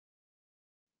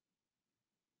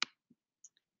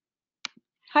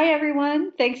Hi,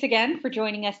 everyone. Thanks again for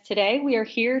joining us today. We are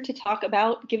here to talk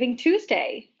about Giving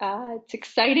Tuesday. It's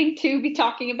exciting to be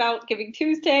talking about Giving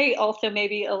Tuesday, also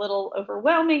maybe a little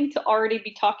overwhelming to already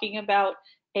be talking about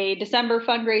a December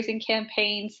fundraising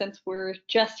campaign since we're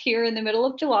just here in the middle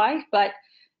of July, but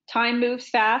time moves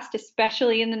fast,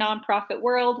 especially in the nonprofit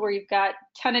world where you've got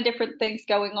a ton of different things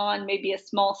going on, maybe a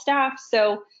small staff.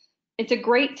 So it's a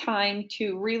great time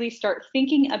to really start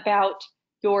thinking about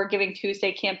your Giving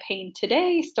Tuesday campaign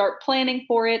today, start planning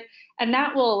for it, and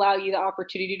that will allow you the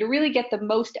opportunity to really get the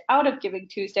most out of Giving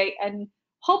Tuesday and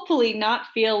hopefully not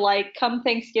feel like come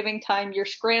Thanksgiving time you're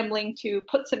scrambling to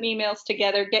put some emails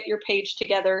together, get your page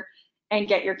together, and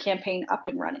get your campaign up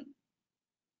and running.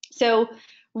 So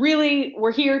really,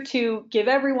 we're here to give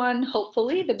everyone,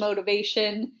 hopefully, the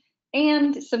motivation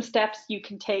and some steps you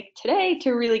can take today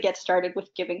to really get started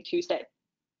with Giving Tuesday.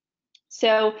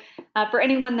 So for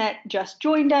anyone that just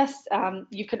joined us,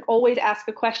 you can always ask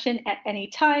a question at any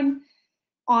time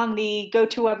on the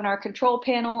GoToWebinar control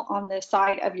panel on the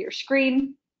side of your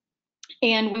screen.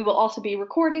 And we will also be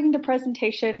recording the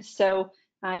presentation, so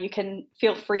you can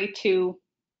feel free to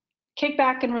kick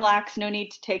back and relax, no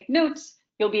need to take notes.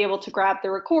 You'll be able to grab the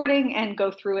recording and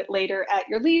go through it later at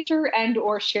your leisure and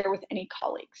or share with any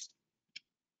colleagues.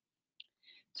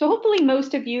 So hopefully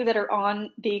most of you that are on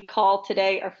the call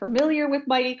today are familiar with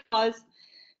Mighty Cause,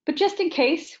 but just in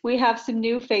case, we have some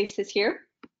new faces here.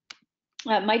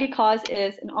 Mighty Cause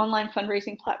is an online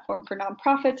fundraising platform for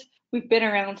nonprofits. We've been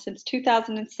around since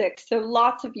 2006, so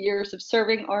lots of years of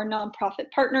serving our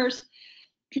nonprofit partners.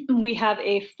 We have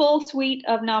a full suite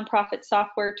of nonprofit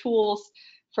software tools,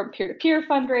 from peer-to-peer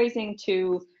fundraising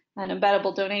to an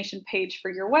embeddable donation page for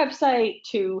your website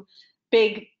to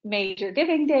big major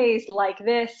giving days like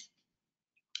this,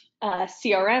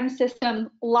 CRM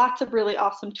system, lots of really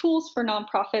awesome tools for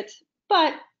nonprofits,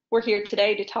 but we're here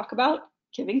today to talk about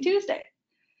Giving Tuesday.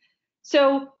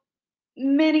 So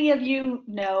many of you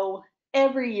know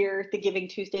every year the Giving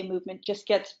Tuesday movement just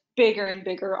gets bigger and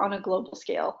bigger on a global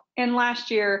scale. And last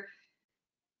year,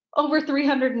 over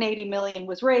 380 million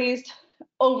was raised,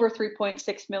 over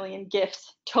 3.6 million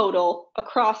gifts total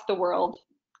across the world.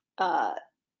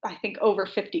 I think over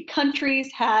 50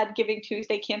 countries had Giving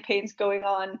Tuesday campaigns going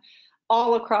on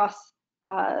all across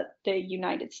the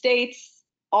United States.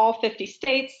 All 50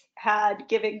 states had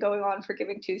giving going on for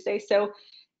Giving Tuesday. So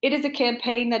it is a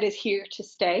campaign that is here to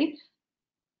stay.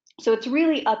 So it's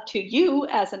really up to you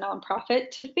as a nonprofit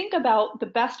to think about the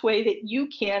best way that you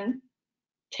can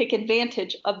take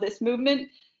advantage of this movement,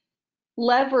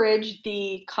 leverage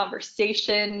the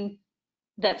conversation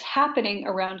that's happening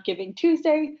around Giving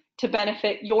Tuesday to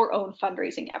benefit your own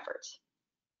fundraising efforts.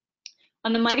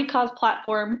 On the Mighty Cause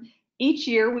platform, each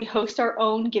year we host our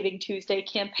own Giving Tuesday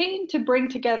campaign to bring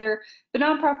together the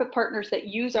nonprofit partners that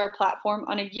use our platform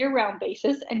on a year-round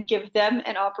basis and give them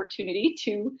an opportunity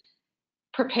to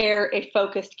prepare a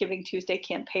focused Giving Tuesday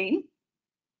campaign.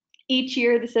 Each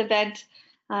year this event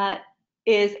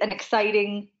is an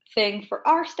exciting thing for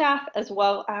our staff as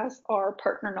well as our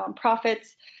partner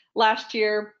nonprofits. Last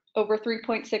year, over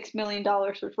 $3.6 million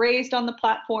was raised on the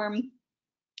platform.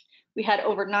 We had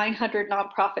over 900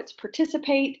 nonprofits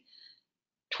participate,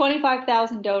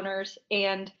 25,000 donors,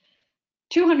 and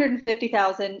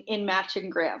 250,000 in matching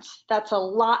grants. That's a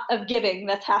lot of giving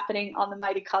that's happening on the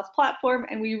Mighty Cause platform,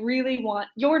 and we really want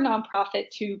your nonprofit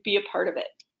to be a part of it.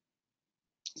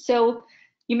 So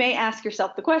you may ask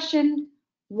yourself the question,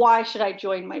 why should I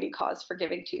join Mighty Cause for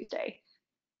Giving Tuesday?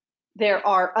 There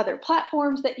are other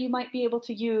platforms that you might be able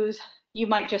to use. You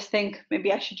might just think,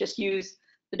 maybe I should just use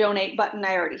the donate button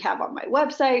I already have on my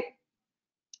website.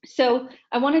 So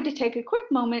I wanted to take a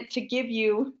quick moment to give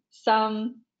you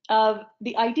some of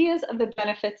the ideas of the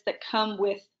benefits that come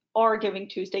with our Giving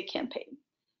Tuesday campaign.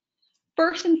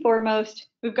 First and foremost,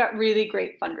 we've got really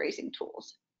great fundraising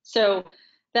tools. So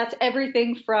that's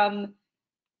everything from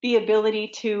the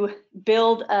ability to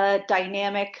build a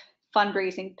dynamic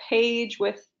fundraising page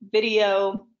with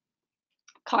video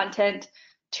content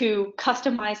to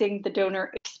customizing the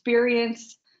donor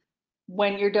experience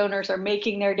when your donors are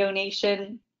making their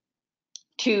donation,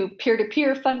 to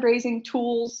peer-to-peer fundraising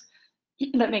tools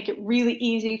that make it really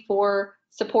easy for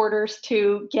supporters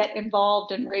to get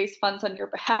involved and raise funds on your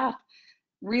behalf,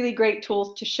 really great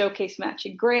tools to showcase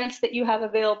matching grants that you have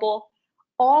available.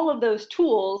 All of those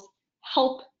tools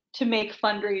help to make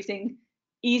fundraising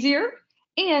easier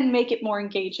and make it more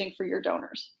engaging for your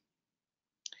donors.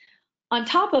 On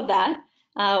top of that,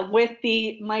 with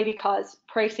the Mighty Cause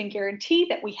pricing guarantee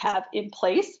that we have in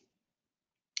place,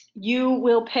 your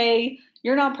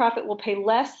nonprofit will pay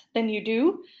less than you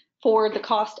do for the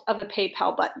cost of the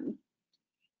PayPal button.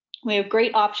 We have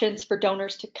great options for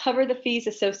donors to cover the fees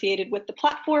associated with the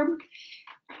platform,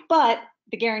 but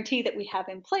the guarantee that we have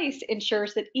in place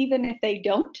ensures that even if they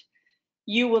don't,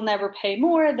 you will never pay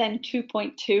more than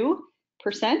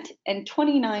 2.2% and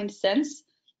 29 cents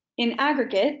in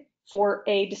aggregate for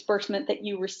a disbursement that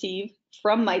you receive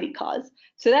from Mighty Cause.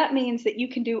 So that means that you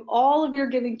can do all of your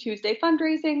Giving Tuesday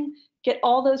fundraising, get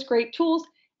all those great tools,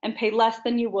 and pay less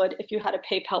than you would if you had a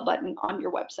PayPal button on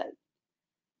your website.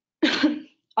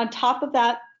 On top of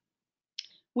that,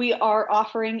 we are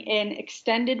offering an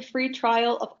extended free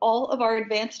trial of all of our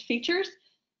advanced features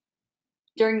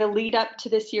during the lead up to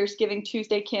this year's Giving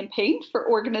Tuesday campaign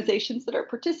for organizations that are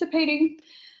participating.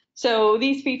 So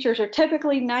these features are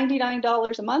typically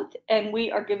 $99 a month, and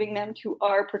we are giving them to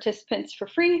our participants for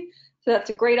free. So that's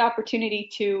a great opportunity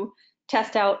to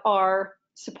test out our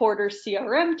supporters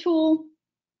CRM tool,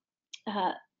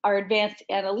 our advanced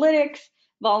analytics,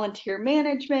 volunteer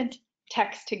management,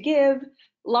 text to give,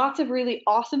 lots of really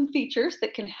awesome features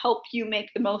that can help you make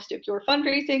the most of your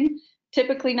fundraising,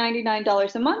 typically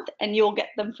 $99 a month, and you'll get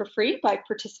them for free by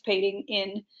participating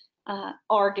in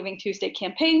our Giving Tuesday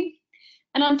campaign.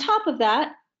 And on top of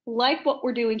that, like what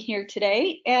we're doing here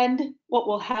today and what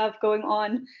we'll have going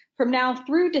on from now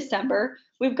through December,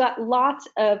 we've got lots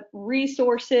of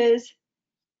resources,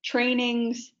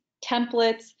 trainings,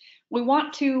 templates. We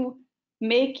want to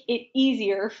make it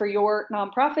easier for your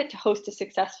nonprofit to host a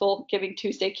successful Giving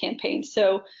Tuesday campaign.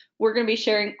 So we're going to be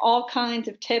sharing all kinds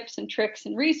of tips and tricks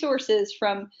and resources,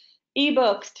 from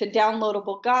ebooks to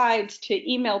downloadable guides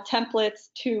to email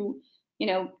templates to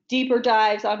deeper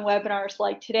dives on webinars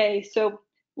like today. So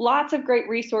lots of great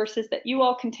resources that you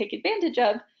all can take advantage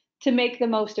of to make the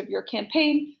most of your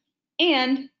campaign,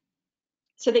 and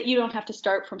so that you don't have to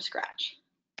start from scratch.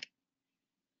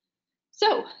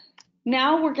 So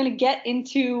now we're going to get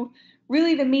into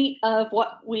really the meat of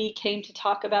what we came to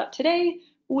talk about today,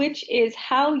 which is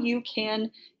how you can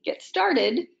get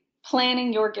started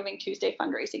planning your Giving Tuesday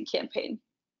fundraising campaign.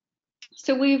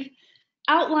 So we've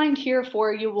outlined here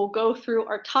for you, we'll go through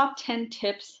our top 10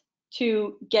 tips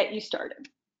to get you started.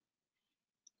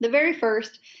 The very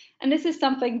first, and this is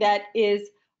something that is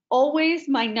always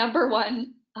my number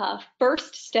one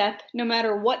first step, no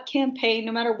matter what campaign,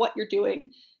 no matter what you're doing,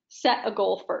 set a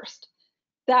goal first.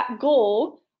 That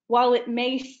goal, while it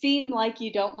may seem like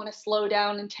you don't want to slow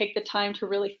down and take the time to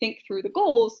really think through the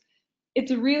goals,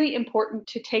 it's really important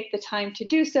to take the time to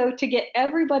do so, to get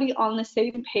everybody on the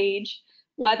same page,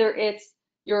 whether it's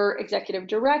your executive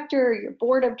director, your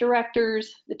board of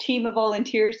directors, the team of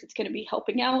volunteers that's going to be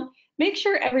helping out. Make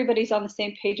sure everybody's on the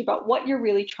same page about what you're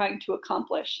really trying to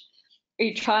accomplish. Are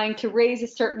you trying to raise a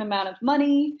certain amount of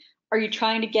money? Are you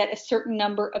trying to get a certain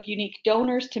number of unique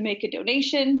donors to make a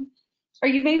donation? Are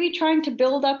you maybe trying to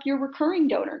build up your recurring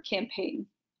donor campaign?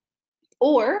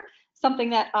 Or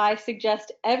something that I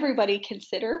suggest everybody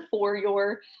consider for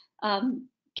your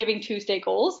Giving Tuesday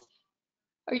goals,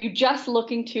 are you just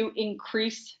looking to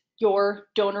increase your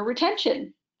donor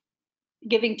retention?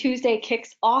 Giving Tuesday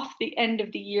kicks off the end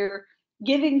of the year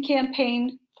giving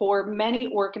campaign for many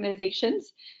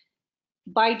organizations.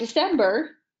 By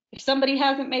December, if somebody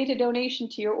hasn't made a donation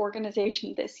to your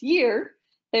organization this year,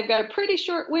 they've got a pretty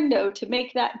short window to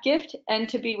make that gift and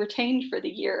to be retained for the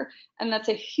year. And that's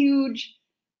a huge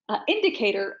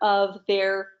indicator of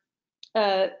their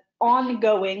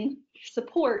ongoing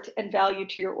support and value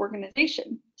to your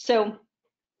organization. So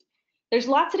there's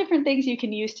lots of different things you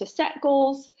can use to set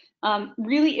goals.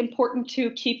 Really important to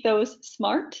keep those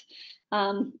SMART.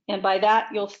 And by that,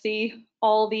 you'll see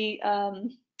all the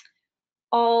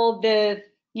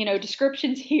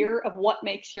descriptions here of what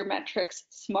makes your metrics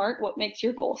SMART, what makes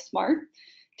your goal SMART.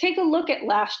 Take a look at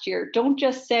last year. Don't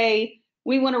just say,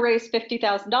 we want to raise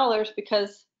 $50,000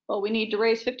 because, well, we need to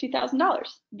raise $50,000.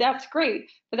 That's great,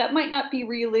 but that might not be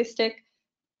realistic.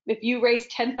 If you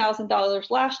raised $10,000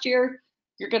 last year,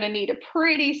 you're going to need a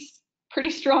pretty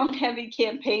strong, heavy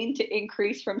campaign to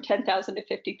increase from 10,000 to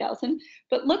 50,000.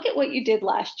 But look at what you did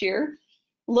last year.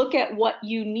 Look at what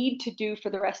you need to do for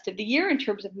the rest of the year in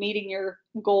terms of meeting your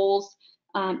goals,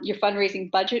 your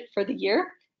fundraising budget for the year,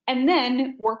 and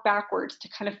then work backwards to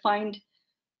kind of find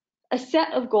a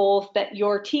set of goals that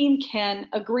your team can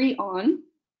agree on.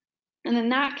 And then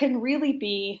that can really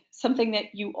be something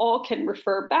that you all can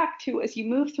refer back to as you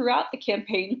move throughout the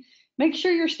campaign. Make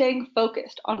sure you're staying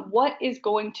focused on what is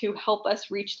going to help us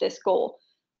reach this goal.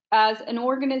 As an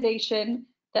organization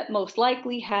that most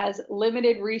likely has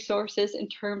limited resources in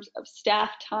terms of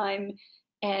staff time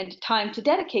and time to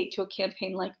dedicate to a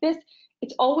campaign like this,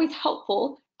 it's always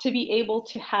helpful to be able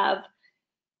to have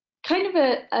kind of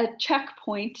a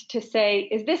checkpoint to say,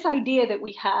 is this idea that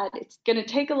we had, it's going to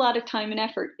take a lot of time and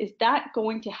effort, is that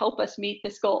going to help us meet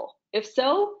this goal? If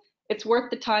so, it's worth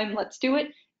the time, let's do it.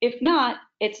 If not,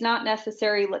 it's not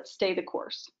necessary, let's stay the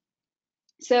course.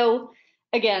 So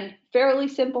again, fairly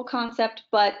simple concept,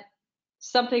 but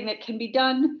something that can be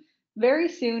done very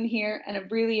soon here and a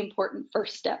really important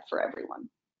first step for everyone.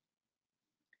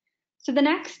 So the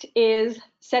next is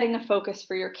setting a focus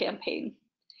for your campaign.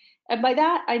 And by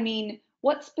that, I mean,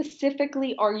 what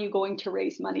specifically are you going to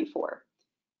raise money for?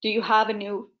 Do you have a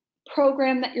new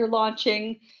program that you're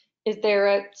launching? Is there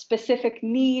a specific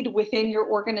need within your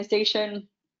organization?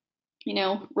 You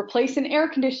know, replace an air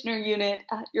conditioner unit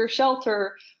at your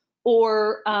shelter,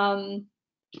 or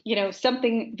you know,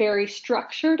 something very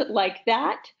structured like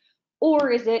that?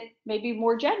 Or is it maybe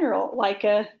more general, like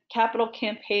a capital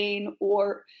campaign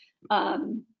or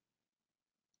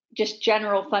just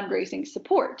general fundraising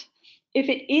support? If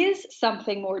it is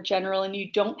something more general and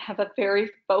you don't have a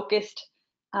very focused,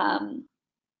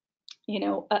 you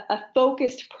know, a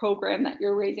focused program that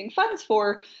you're raising funds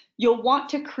for, you'll want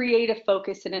to create a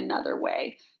focus in another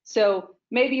way. So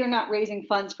maybe you're not raising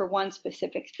funds for one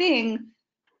specific thing,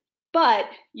 but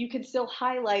you can still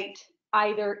highlight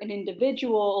either an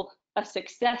individual, a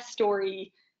success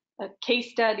story, a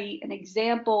case study, an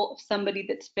example of somebody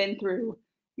that's been through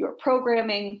your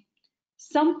programming,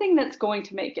 something that's going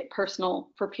to make it personal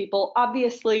for people.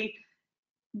 Obviously,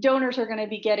 donors are going to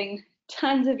be getting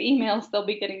tons of emails. They'll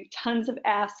be getting tons of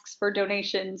asks for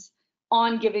donations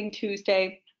on Giving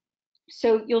Tuesday.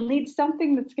 So you'll need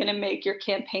something that's going to make your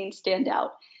campaign stand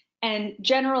out. And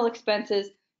general expenses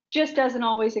just doesn't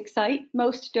always excite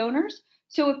most donors.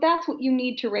 So if that's what you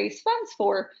need to raise funds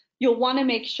for, you'll want to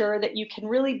make sure that you can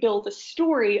really build a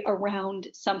story around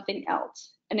something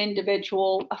else, an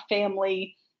individual, a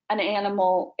family, an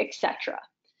animal, etc.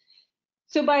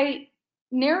 So by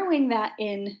narrowing that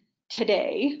in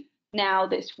today, now,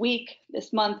 this week,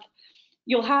 this month,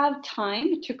 you'll have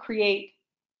time to create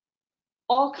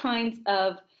all kinds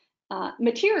of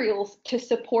materials to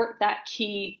support that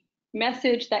key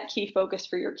message, that key focus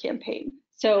for your campaign.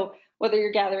 So whether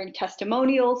you're gathering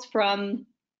testimonials from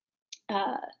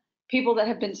people that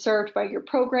have been served by your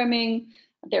programming,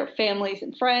 their families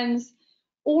and friends,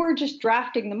 or just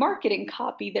drafting the marketing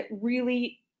copy that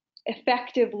really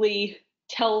effectively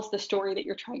tells the story that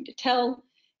you're trying to tell,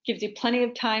 gives you plenty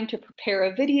of time to prepare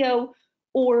a video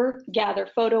or gather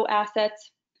photo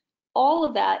assets. All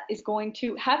of that is going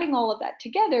to, having all of that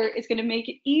together is going to make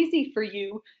it easy for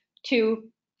you to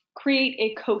create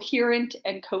a coherent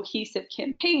and cohesive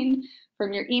campaign,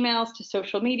 from your emails to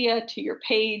social media to your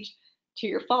page to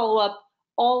your follow-up,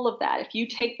 all of that. If you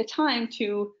take the time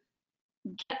to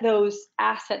get those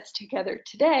assets together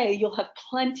today, you'll have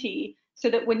plenty, so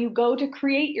that when you go to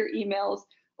create your emails,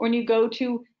 or when you go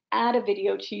to add a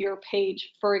video to your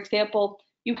page, for example,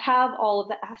 you have all of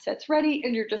the assets ready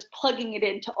and you're just plugging it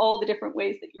into all the different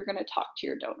ways that you're going to talk to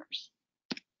your donors.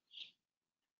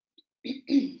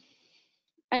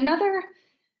 Another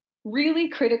really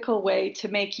critical way to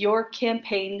make your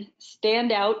campaign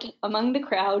stand out among the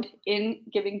crowd in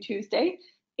Giving Tuesday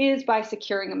is by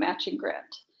securing a matching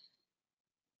grant.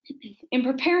 In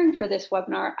preparing for this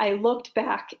webinar, I looked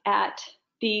back at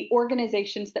the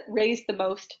organizations that raised the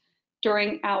most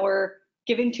during our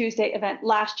Giving Tuesday event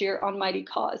last year on Mighty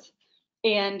Cause.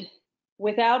 And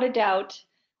without a doubt,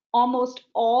 almost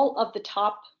all of the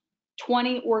top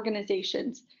 20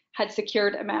 organizations had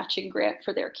secured a matching grant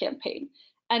for their campaign.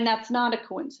 And that's not a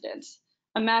coincidence.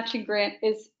 A matching grant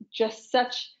is just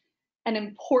such an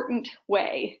important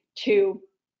way to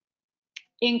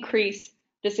increase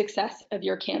the success of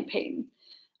your campaign.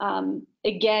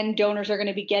 Again, donors are going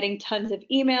to be getting tons of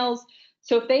emails.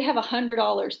 So if they have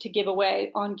 $100 to give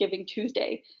away on Giving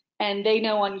Tuesday, and they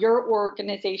know on your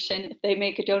organization, if they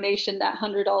make a donation, that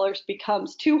 $100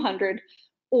 becomes $200,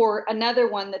 or another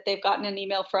one that they've gotten an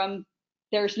email from,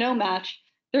 there's no match,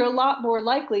 they're a lot more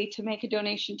likely to make a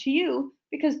donation to you,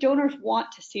 because donors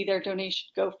want to see their donation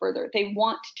go further. They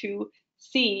want to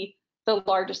see the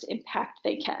largest impact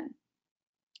they can.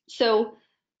 So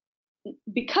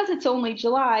because it's only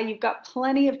July, you've got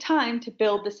plenty of time to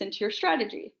build this into your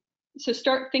strategy. So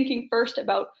start thinking first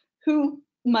about who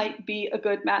might be a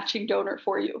good matching donor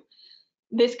for you.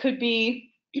 This could be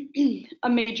a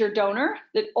major donor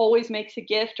that always makes a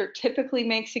gift, or typically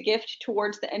makes a gift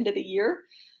towards the end of the year.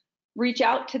 Reach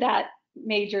out to that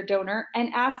major donor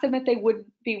and ask them if they would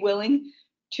be willing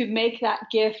to make that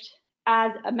gift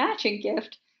as a matching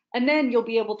gift, and then you'll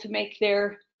be able to make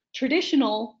their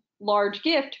traditional large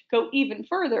gift go even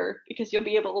further, because you'll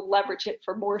be able to leverage it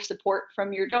for more support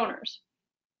from your donors.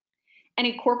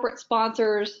 Any corporate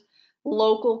sponsors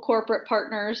local corporate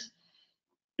partners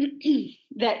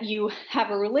that you have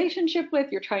a relationship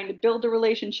with, you're trying to build a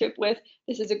relationship with.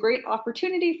 This is a great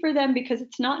opportunity for them because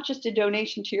it's not just a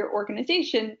donation to your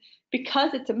organization.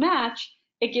 Because it's a match,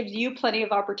 it gives you plenty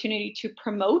of opportunity to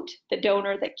promote the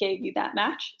donor that gave you that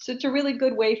match. So it's a really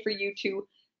good way for you to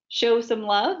show some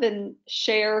love and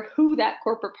share who that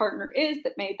corporate partner is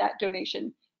that made that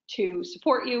donation to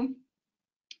support you.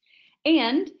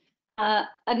 And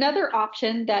another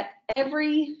option that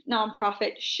every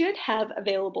nonprofit should have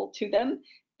available to them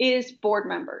is board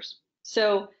members.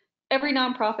 So every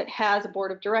nonprofit has a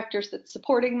board of directors that's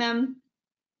supporting them.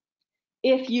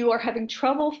 If you are having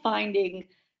trouble finding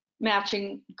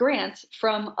matching grants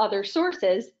from other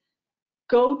sources,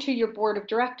 go to your board of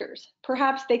directors.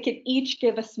 Perhaps they can each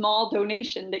give a small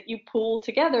donation that you pool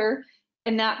together,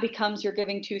 and that becomes your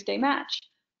Giving Tuesday match.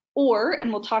 Or,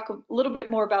 and we'll talk a little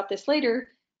bit more about this later,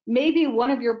 maybe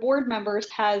one of your board members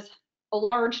has a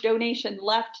large donation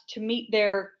left to meet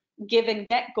their give and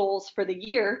get goals for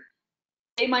the year.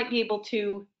 They might be able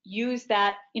to use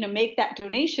that, make that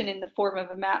donation in the form of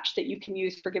a match that you can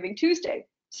use for Giving Tuesday.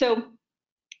 So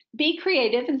be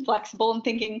creative and flexible in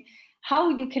thinking how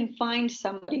you can find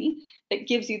somebody that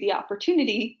gives you the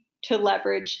opportunity to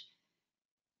leverage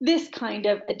this kind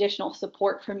of additional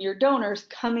support from your donors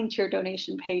coming to your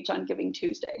donation page on Giving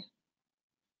Tuesday.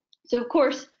 So of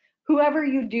course, whoever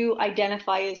you do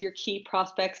identify as your key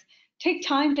prospects, take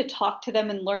time to talk to them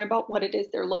and learn about what it is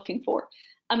they're looking for.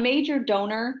 A major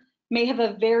donor may have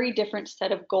a very different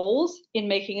set of goals in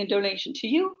making a donation to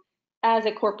you as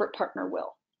a corporate partner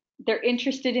will. They're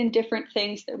interested in different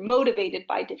things, they're motivated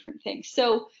by different things.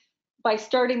 So by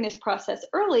starting this process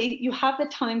early, you have the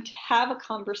time to have a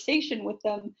conversation with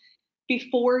them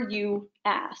before you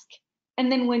ask.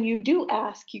 And then when you do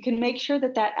ask, you can make sure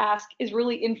that that ask is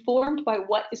really informed by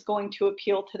what is going to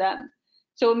appeal to them.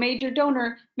 So a major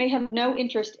donor may have no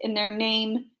interest in their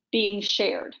name being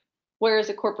shared, whereas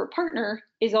a corporate partner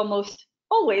is almost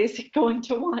always going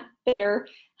to want their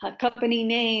company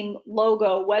name,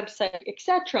 logo, website,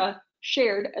 etc.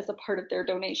 shared as a part of their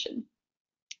donation.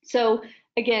 So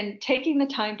again, taking the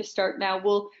time to start now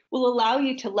will allow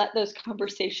you to let those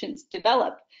conversations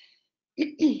develop.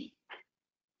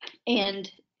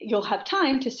 And you'll have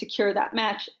time to secure that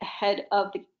match ahead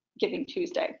of the Giving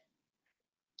Tuesday.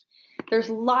 There's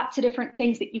lots of different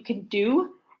things that you can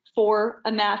do for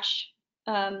a match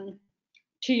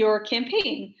to your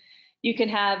campaign. You can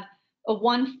have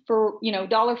a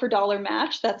dollar for dollar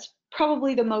match. That's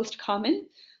probably the most common,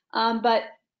 but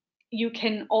you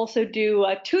can also do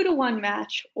a 2-to-1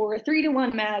 match or a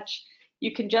 3-to-1 match.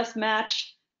 You can just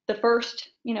match the first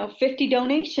 50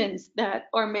 donations that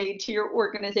are made to your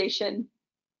organization,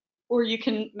 or you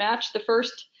can match the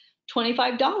first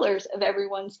 $25 of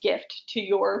everyone's gift to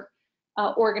your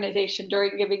organization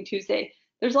during Giving Tuesday.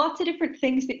 There's lots of different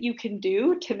things that you can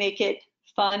do to make it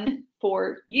fun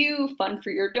for you, fun for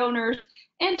your donors,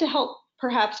 and to help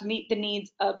perhaps meet the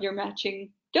needs of your matching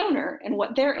donor and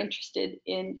what they're interested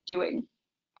in doing.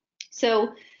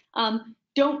 So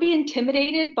don't be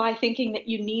intimidated by thinking that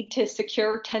you need to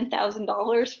secure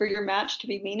 $10,000 for your match to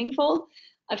be meaningful.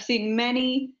 I've seen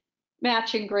many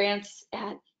matching grants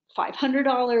at $500,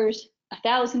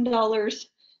 $1,000,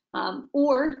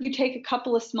 or you take a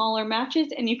couple of smaller matches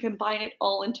and you combine it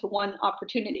all into one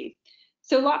opportunity.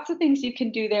 So lots of things you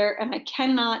can do there, and I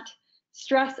cannot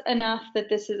stress enough that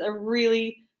this is a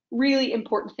really, really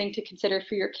important thing to consider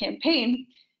for your campaign.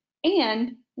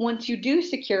 And once you do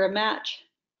secure a match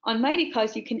on Mighty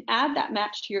Cause, you can add that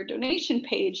match to your donation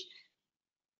page.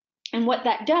 And what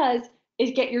that does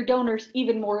is get your donors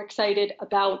even more excited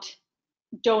about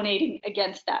donating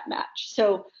against that match.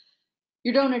 So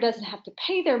your donor doesn't have to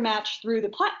pay their match through the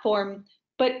platform,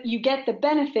 but you get the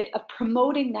benefit of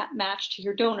promoting that match to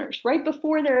your donors. Right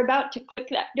before they're about to click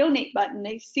that donate button,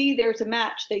 they see there's a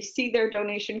match, they see their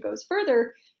donation goes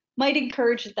further, might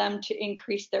encourage them to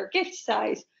increase their gift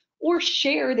size or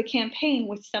share the campaign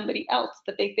with somebody else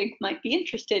that they think might be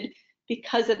interested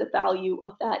because of the value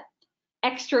of that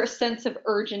extra sense of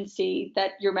urgency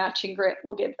that your matching grant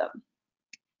will give them.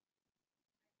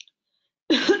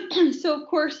 So of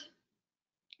course,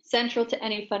 central to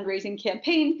any fundraising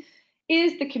campaign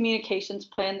is the communications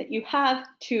plan that you have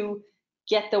to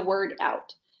get the word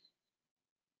out.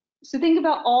 So think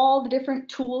about all the different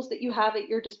tools that you have at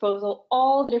your disposal,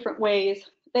 all the different ways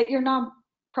that your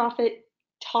nonprofit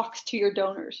talks to your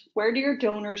donors. Where do your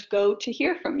donors go to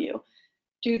hear from you?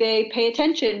 Do they pay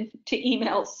attention to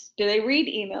emails? Do they read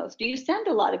emails? Do you send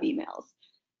a lot of emails?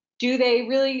 Do they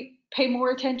really pay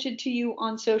more attention to you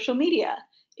on social media?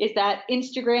 Is that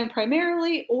Instagram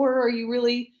primarily, or are you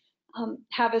really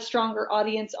have a stronger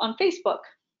audience on Facebook?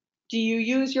 Do you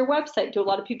use your website? Do a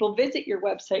lot of people visit your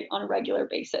website on a regular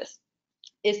basis?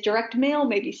 Is direct mail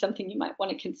maybe something you might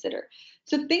want to consider?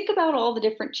 So think about all the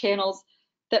different channels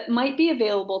that might be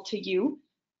available to you.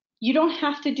 You don't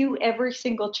have to do every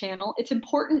single channel. It's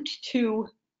important to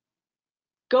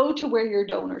go to where your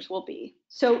donors will be.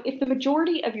 So if the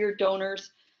majority of your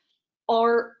donors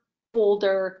are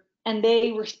older and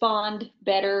they respond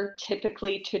better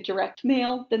typically to direct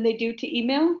mail than they do to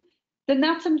email, then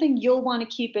that's something you'll want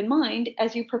to keep in mind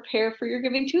as you prepare for your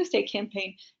Giving Tuesday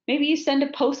campaign. Maybe you send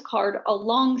a postcard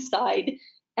alongside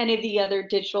any of the other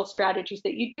digital strategies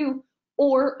that you do,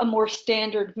 or a more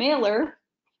standard mailer.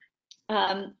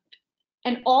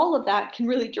 And all of that can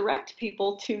really direct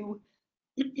people to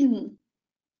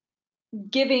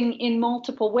giving in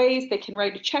multiple ways. They can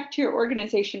write a check to your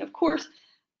organization, of course,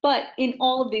 but in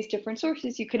all of these different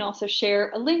sources, you can also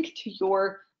share a link to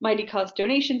your Mighty Cause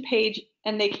donation page,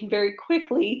 and they can very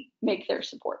quickly make their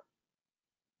support.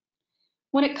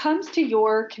 When it comes to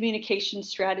your communication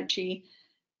strategy,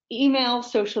 email,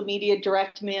 social media,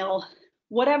 direct mail,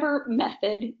 whatever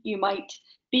method you might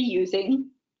be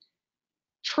using,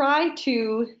 try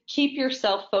to keep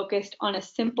yourself focused on a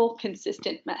simple,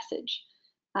 consistent message.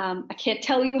 I can't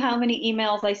tell you how many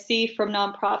emails I see from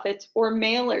nonprofits or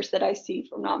mailers that I see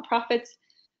from nonprofits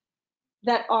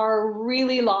that are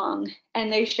really long,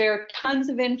 and they share tons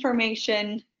of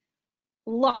information,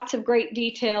 lots of great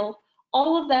detail.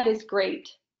 All of that is great,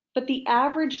 but the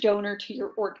average donor to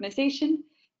your organization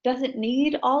doesn't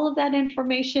need all of that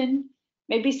information.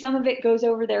 Maybe some of it goes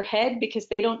over their head because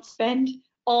they don't spend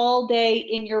all day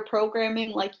in your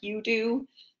programming like you do.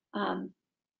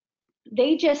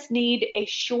 They just need a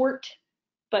short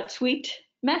but sweet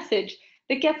message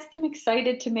that gets them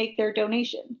excited to make their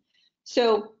donation.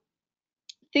 So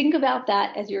think about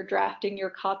that as you're drafting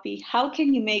your copy. How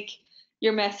can you make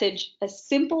your message as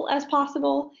simple as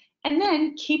possible, and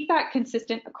then keep that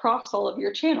consistent across all of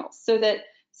your channels so that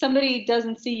somebody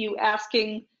doesn't see you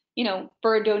asking,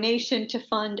 for a donation to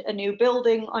fund a new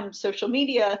building on social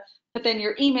media, but then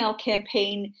your email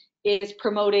campaign is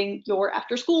promoting your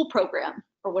after school program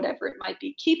or whatever it might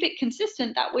be. Keep it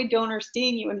consistent. That way donors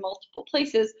seeing you in multiple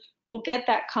places will get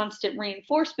that constant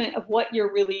reinforcement of what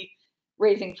you're really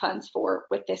raising funds for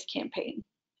with this campaign.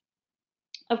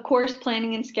 Of course,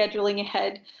 planning and scheduling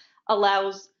ahead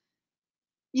allows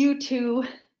you to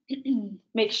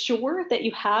make sure that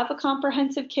you have a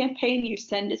comprehensive campaign. You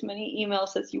send as many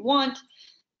emails as you want,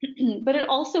 but it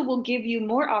also will give you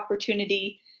more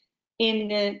opportunity in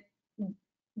the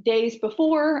days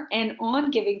before and on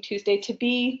Giving Tuesday to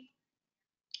be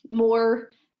more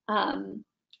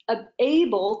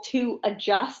able to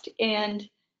adjust and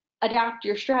adapt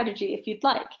your strategy if you'd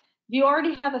like. If you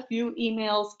already have a few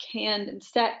emails canned and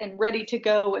set and ready to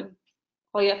go, and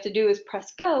all you have to do is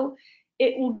press go,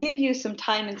 it will give you some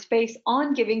time and space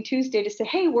on Giving Tuesday to say,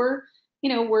 hey, we're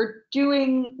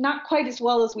doing not quite as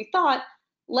well as we thought.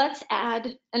 Let's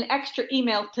add an extra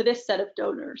email to this set of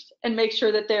donors and make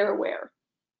sure that they're aware.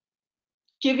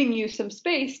 Giving you some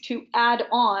space to add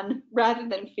on rather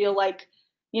than feel like,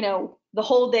 the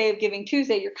whole day of Giving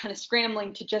Tuesday, you're kind of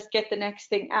scrambling to just get the next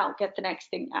thing out,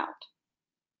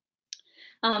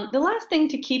 The last thing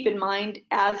to keep in mind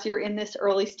as you're in this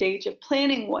early stage of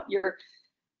planning what your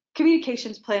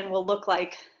communications plan will look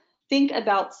like, think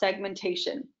about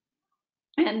segmentation.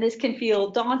 And this can feel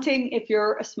daunting if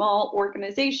you're a small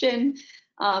organization,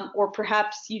 or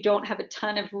perhaps you don't have a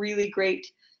ton of really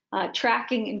great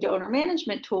tracking and donor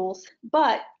management tools,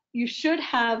 but you should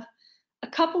have a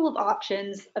couple of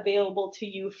options available to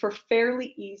you for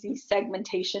fairly easy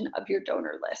segmentation of your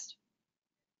donor list.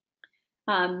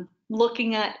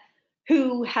 Looking at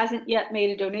who hasn't yet made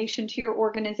a donation to your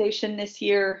organization this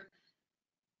year,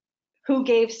 who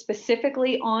gave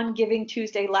specifically on Giving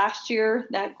Tuesday last year.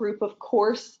 That group, of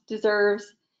course,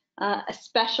 deserves a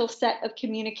special set of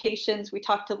communications. We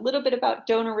talked a little bit about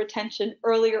donor retention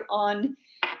earlier on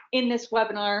in this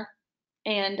webinar,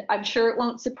 and I'm sure it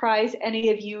won't surprise any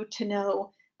of you to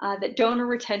know that donor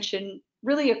retention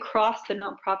really across the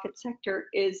nonprofit sector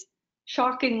is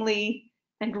shockingly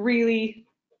and really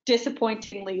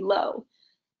disappointingly low.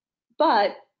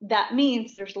 But that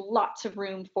means there's lots of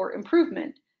room for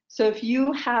improvement. So if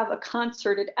you have a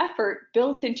concerted effort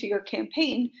built into your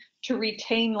campaign to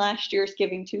retain last year's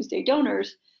Giving Tuesday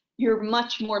donors, you're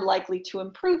much more likely to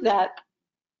improve that.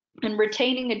 And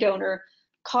retaining a donor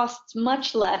costs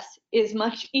much less, is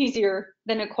much easier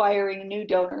than acquiring a new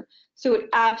donor. So it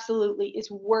absolutely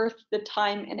is worth the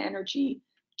time and energy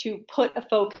to put a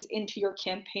focus into your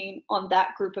campaign on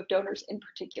that group of donors in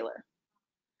particular.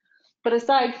 But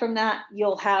aside from that,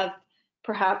 you'll have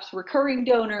perhaps recurring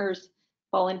donors,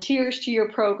 volunteers to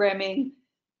your programming,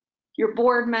 your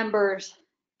board members,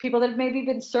 people that have maybe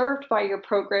been served by your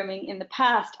programming in the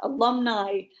past,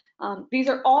 alumni. These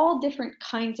are all different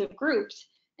kinds of groups,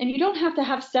 and you don't have to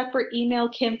have separate email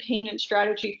campaign and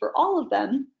strategy for all of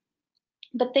them,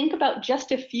 but think about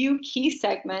just a few key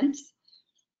segments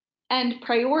and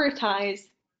prioritize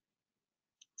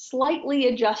slightly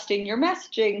adjusting your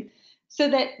messaging so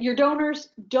that your donors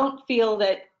don't feel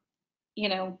that,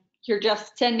 you're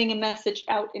just sending a message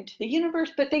out into the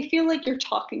universe, but they feel like you're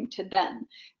talking to them.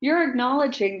 You're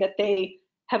acknowledging that they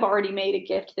have already made a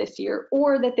gift this year,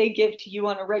 or that they give to you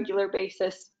on a regular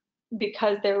basis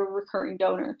because they're a recurring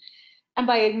donor. And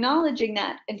by acknowledging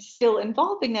that and still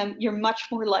involving them, you're much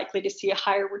more likely to see a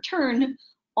higher return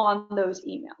on those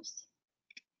emails.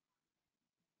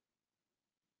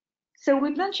 So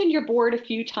we've mentioned your board a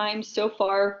few times so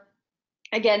far.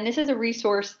 Again, this is a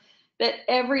resource that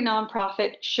every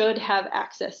nonprofit should have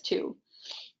access to.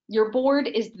 Your board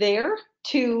is there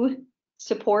to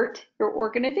support your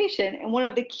organization, and one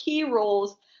of the key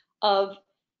roles of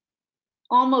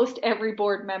almost every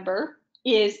board member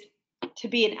is to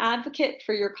be an advocate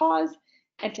for your cause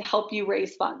and to help you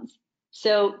raise funds.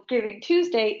 So Giving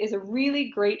Tuesday is a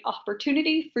really great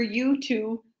opportunity for you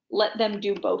to let them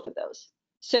do both of those.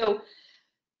 So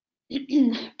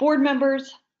board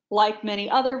members, like many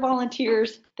other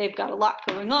volunteers, they've got a lot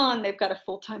going on, they've got a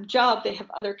full-time job, they have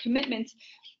other commitments.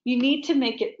 You need to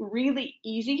make it really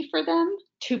easy for them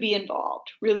to be involved,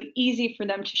 really easy for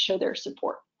them to show their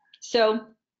support. So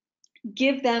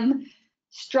give them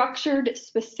structured,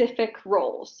 specific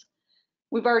roles.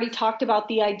 We've already talked about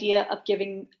the idea of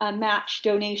giving a match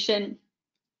donation.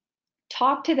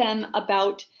 Talk to them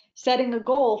about setting a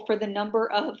goal for the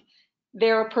number of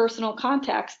their personal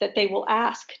contacts that they will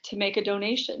ask to make a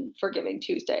donation for Giving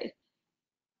Tuesday.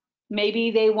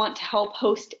 Maybe they want to help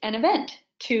host an event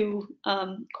to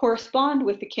correspond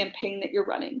with the campaign that you're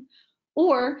running.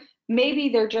 Or maybe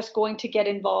they're just going to get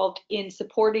involved in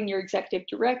supporting your executive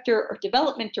director or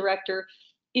development director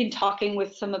in talking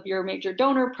with some of your major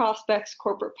donor prospects,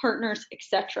 corporate partners,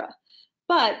 etc.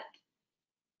 But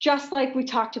just like we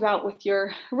talked about with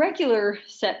your regular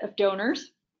set of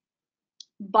donors,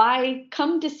 by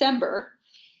come December,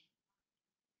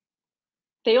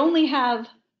 they only have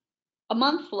a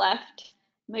month left,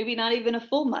 maybe not even a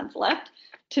full month left,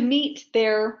 to meet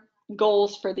their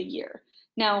goals for the year.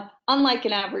 Now, unlike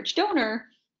an average donor,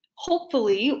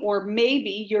 hopefully, or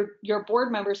maybe your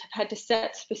board members have had to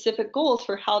set specific goals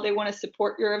for how they want to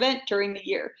support your event during the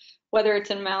year, whether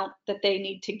it's an amount that they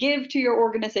need to give to your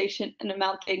organization, an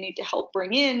amount they need to help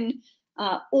bring in,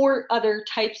 or other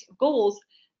types of goals.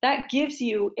 That gives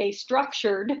you a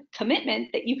structured commitment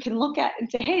that you can look at and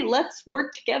say, hey, let's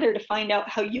work together to find out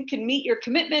how you can meet your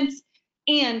commitments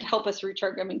and help us reach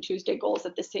our Giving Tuesday goals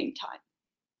at the same time.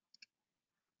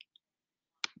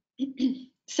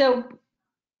 So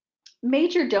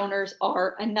major donors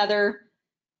are another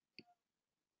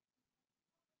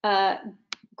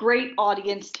great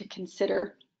audience to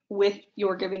consider with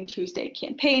your Giving Tuesday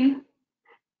campaign.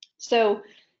 So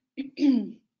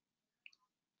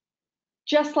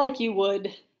just like you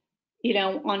would,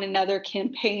 on another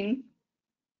campaign,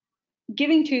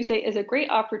 Giving Tuesday is a great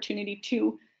opportunity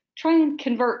to try and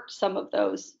convert some of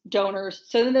those donors.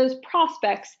 So those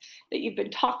prospects that you've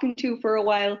been talking to for a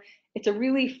while, it's a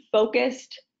really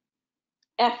focused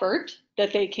effort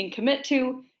that they can commit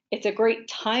to. It's a great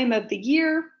time of the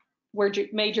year where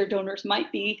major donors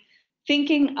might be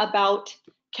thinking about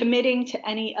committing to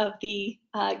any of the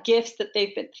gifts that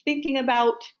they've been thinking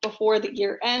about before the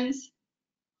year ends.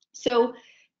 So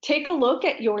take a look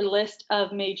at your list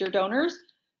of major donors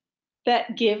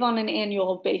that give on an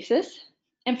annual basis.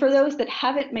 And for those that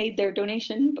haven't made their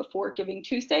donation before Giving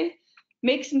Tuesday,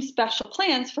 make some special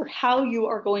plans for how you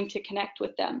are going to connect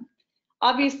with them.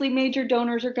 Obviously, major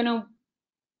donors are going to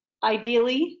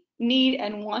ideally need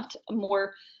and want a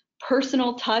more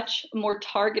personal touch, a more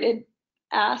targeted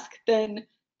ask than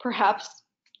perhaps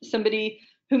somebody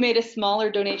who made a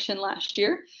smaller donation last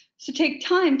year. So take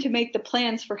time to make the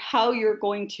plans for how you're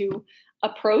going to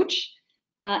approach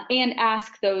and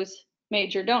ask those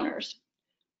major donors.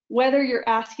 Whether you're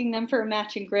asking them for a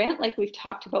matching grant like we've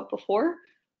talked about before,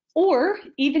 or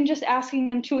even just asking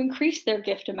them to increase their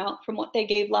gift amount from what they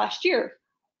gave last year.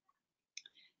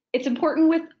 It's important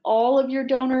with all of your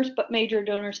donors, but major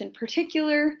donors in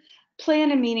particular,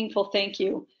 plan a meaningful thank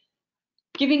you.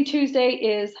 Giving Tuesday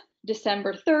is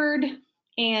December 3rd,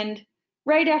 and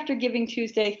right after Giving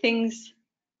Tuesday, things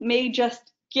may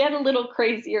just get a little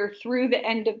crazier through the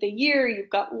end of the year. You've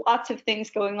got lots of things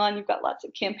going on. You've got lots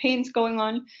of campaigns going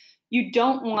on. You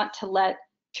don't want to let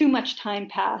too much time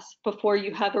pass before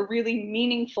you have a really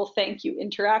meaningful thank you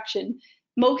interaction,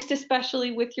 most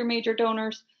especially with your major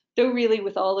donors, though really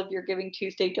with all of your Giving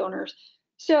Tuesday donors.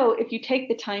 So if you take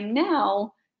the time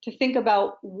now to think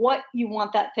about what you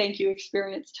want that thank you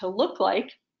experience to look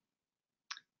like,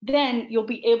 then you'll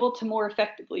be able to more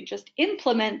effectively just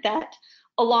implement that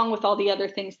along with all the other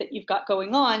things that you've got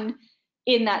going on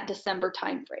in that December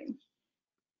timeframe.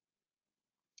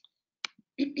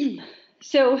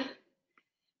 So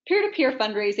peer-to-peer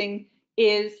fundraising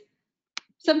is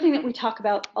something that we talk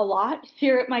about a lot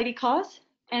here at Mighty Cause,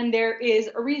 and there is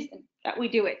a reason that we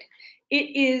do it.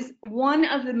 It is one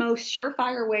of the most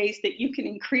surefire ways that you can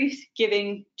increase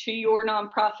giving to your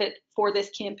nonprofit for this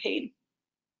campaign.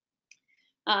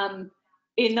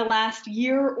 In the last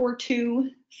year or two,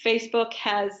 Facebook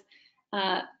has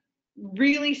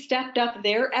really stepped up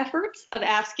their efforts of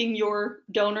asking your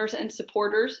donors and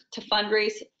supporters to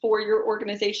fundraise for your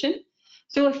organization.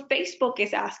 So if Facebook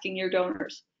is asking your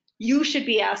donors, you should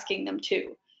be asking them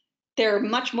too. They're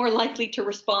much more likely to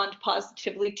respond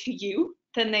positively to you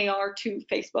than they are to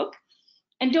Facebook.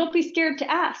 And don't be scared to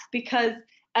ask, because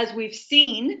as we've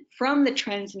seen from the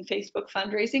trends in Facebook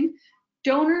fundraising,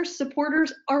 donors,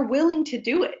 supporters are willing to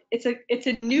do it. It's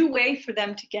a new way for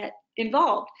them to get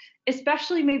involved,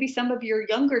 especially maybe some of your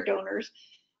younger donors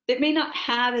that may not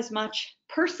have as much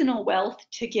personal wealth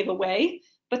to give away,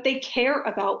 but they care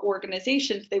about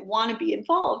organizations, they want to be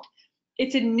involved.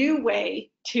 It's a new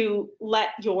way to let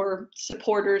your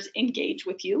supporters engage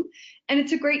with you, and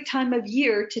it's a great time of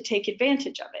year to take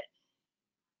advantage of it.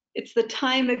 It's the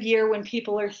time of year when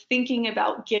people are thinking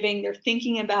about giving, they're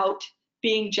thinking about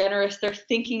being generous, they're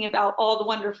thinking about all the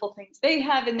wonderful things they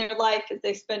have in their life as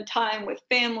they spend time with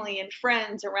family and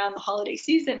friends around the holiday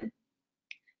season.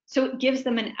 So it gives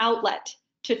them an outlet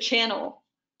to channel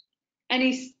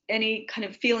any kind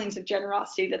of feelings of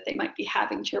generosity that they might be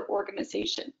having to your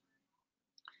organization.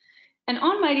 And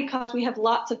on Mighty Cause, we have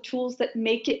lots of tools that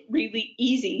make it really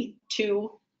easy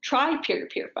to try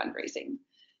peer-to-peer fundraising.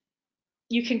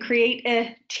 You can create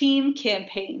a team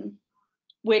campaign,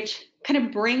 which kind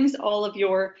of brings all of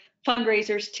your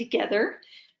fundraisers together.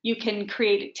 You can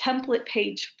create a template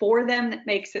page for them that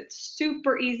makes it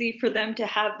super easy for them to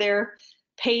have their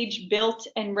page built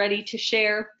and ready to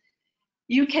share.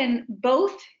 You can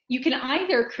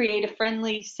either create a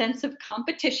friendly sense of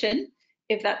competition,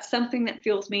 if that's something that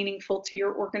feels meaningful to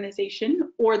your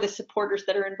organization or the supporters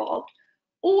that are involved,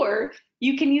 or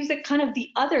you can use it kind of the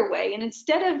other way, and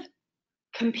instead of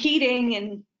competing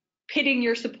and pitting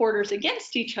your supporters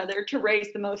against each other to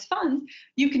raise the most funds,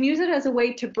 you can use it as a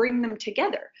way to bring them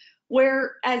together.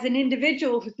 Where as an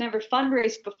individual who's never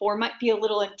fundraised before might be a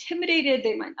little intimidated,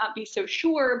 they might not be so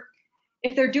sure.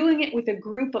 If they're doing it with a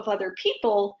group of other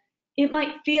people, it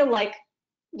might feel like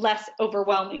less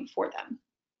overwhelming for them.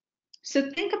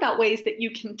 So think about ways that you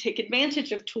can take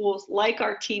advantage of tools like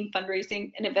our team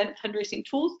fundraising and event fundraising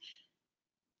tools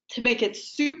to make it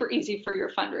super easy for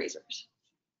your fundraisers.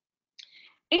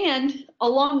 And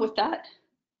along with that,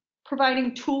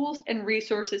 providing tools and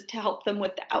resources to help them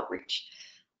with the outreach.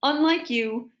 Unlike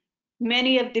you,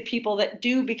 many of the people that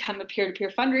do become a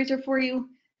peer-to-peer fundraiser for you,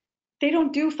 they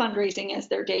don't do fundraising as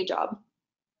their day job.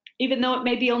 Even though it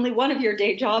may be only one of your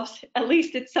day jobs, at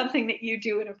least it's something that you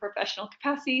do in a professional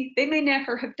capacity. They may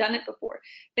never have done it before.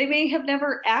 They may have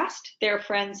never asked their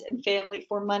friends and family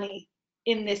for money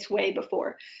in this way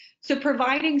before. So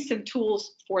providing some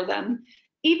tools for them,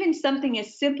 even something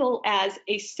as simple as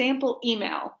a sample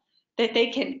email that they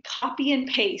can copy and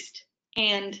paste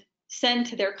and send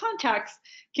to their contacts,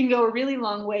 can go a really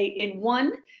long way in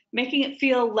one, making it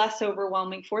feel less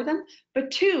overwhelming for them,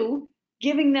 but two,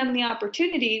 giving them the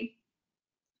opportunity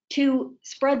to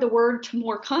spread the word to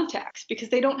more contacts, because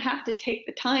they don't have to take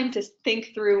the time to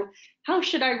think through, how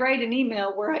should I write an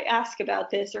email where I ask about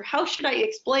this, or how should I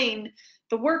explain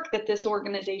the work that this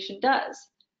organization does?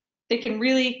 They can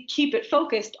really keep it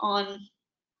focused on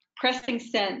pressing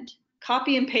send,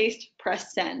 copy and paste,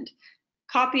 press send,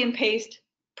 copy and paste,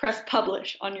 press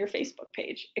publish on your Facebook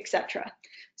page, etc.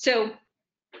 So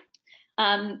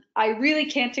I really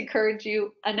can't encourage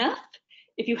you enough.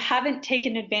 If you haven't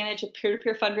taken advantage of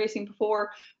peer-to-peer fundraising before,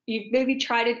 you've maybe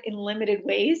tried it in limited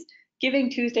ways,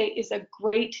 Giving Tuesday is a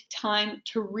great time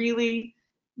to really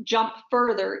jump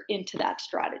further into that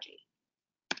strategy.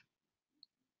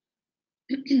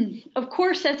 Of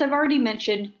course, as I've already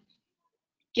mentioned,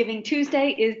 Giving Tuesday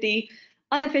is the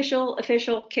official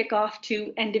kickoff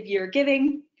to end of year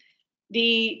giving,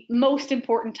 the most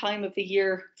important time of the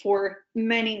year for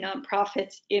many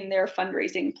nonprofits in their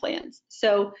fundraising plans.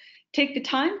 So take the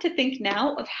time to think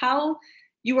now of how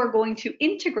you are going to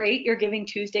integrate your Giving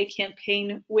Tuesday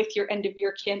campaign with your end of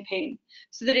year campaign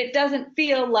so that it doesn't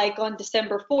feel like on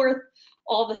December 4th,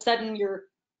 all of a sudden you're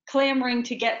clamoring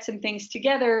to get some things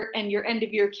together and your end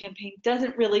of year campaign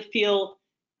doesn't really feel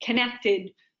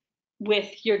connected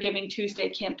with your Giving Tuesday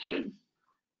campaign.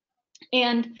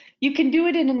 And you can do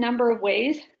it in a number of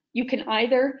ways. You can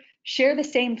either share the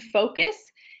same focus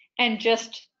and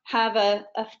just have a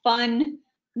fun,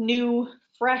 new,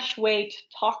 fresh way to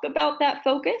talk about that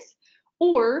focus,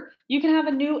 or you can have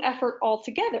a new effort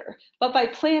altogether. But by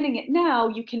planning it now,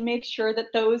 you can make sure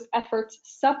that those efforts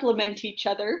supplement each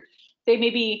other. They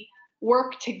maybe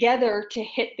work together to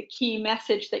hit the key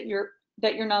message that your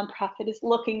nonprofit is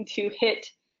looking to hit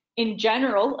in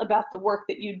general about the work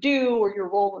that you do or your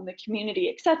role in the community,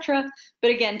 etc.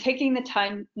 But again, taking the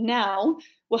time now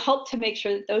will help to make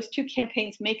sure that those two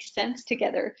campaigns make sense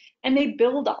together and they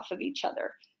build off of each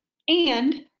other.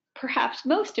 And perhaps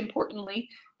most importantly,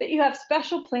 that you have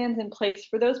special plans in place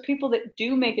for those people that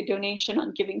do make a donation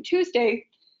on Giving Tuesday.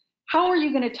 How are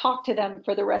you going to talk to them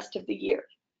for the rest of the year?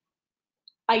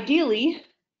 Ideally,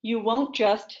 you won't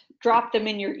just drop them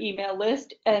in your email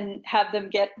list and have them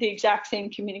get the exact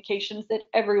same communications that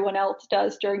everyone else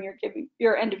does during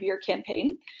your end of year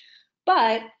campaign,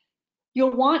 but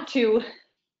you'll want to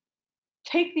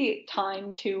take the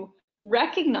time to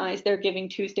recognize their Giving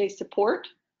Tuesday support,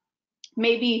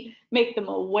 maybe make them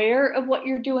aware of what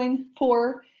you're doing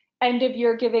for end of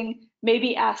year giving,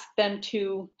 maybe ask them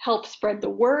to help spread the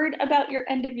word about your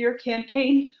end of year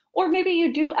campaign, or maybe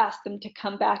you do ask them to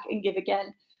come back and give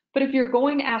again. But if you're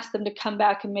going to ask them to come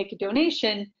back and make a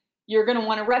donation, you're going to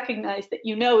want to recognize that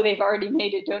you know they've already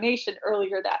made a donation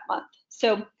earlier that month.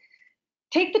 So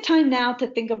take the time now to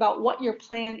think about what your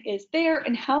plan is there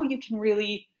and how you can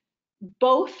really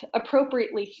both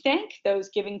appropriately thank those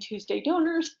Giving Tuesday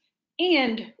donors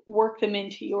and work them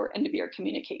into your end of year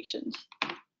communications.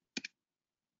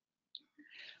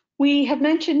 We have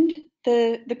mentioned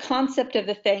the concept of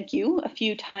the thank you a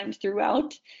few times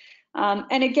throughout.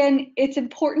 And again, it's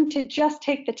important to just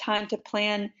take the time to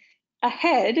plan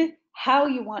ahead how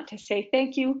you want to say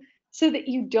thank you so that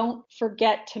you don't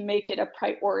forget to make it a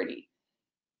priority.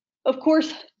 Of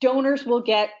course, donors will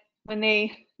get, when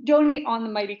they donate on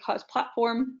the Mighty Cause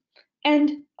platform,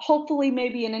 and hopefully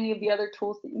maybe in any of the other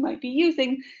tools that you might be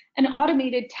using, an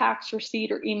automated tax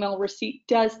receipt or email receipt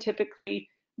does typically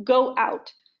go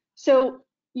out. So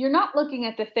you're not looking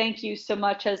at the thank you so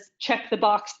much as check the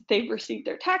box that they've received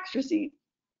their tax receipt,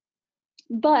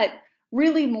 but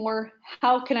really more,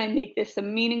 how can I make this a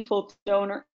meaningful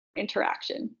donor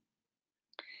interaction?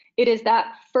 It is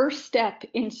that first step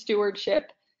in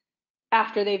stewardship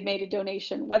after they've made a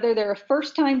donation, whether they're a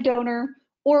first-time donor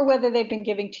or whether they've been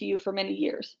giving to you for many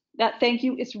years. That thank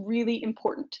you is really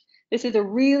important. This is a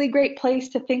really great place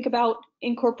to think about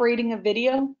incorporating a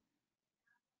video.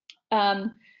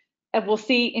 And we'll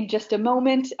see in just a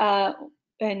moment a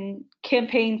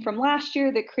campaign from last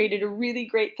year that created a really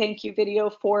great thank you video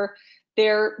for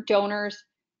their donors.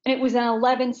 And it was an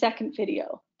 11-second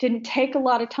video. Didn't take a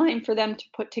lot of time for them to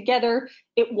put together.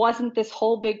 It wasn't this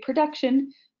whole big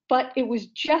production, but it was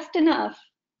just enough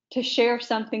to share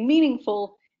something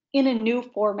meaningful in a new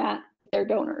format with their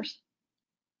donors.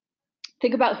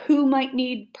 Think about who might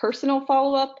need personal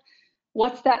follow-up.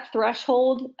 What's that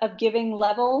threshold of giving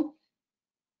level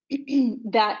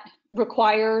that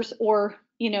requires or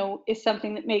is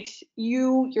something that makes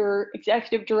you, your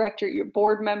executive director, your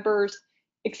board members,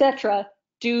 etc.,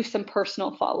 do some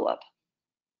personal follow-up.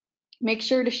 Make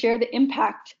sure to share the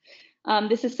impact.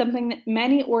 This is something that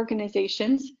many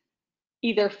organizations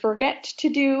either forget to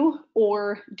do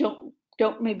or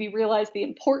don't maybe realize the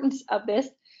importance of this.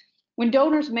 When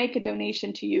donors make a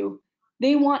donation to you,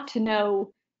 they want to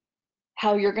know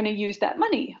how you're going to use that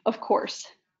money, of course.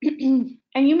 And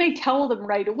you may tell them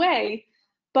right away,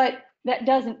 but that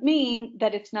doesn't mean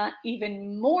that it's not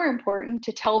even more important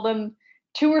to tell them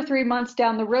 2 or 3 months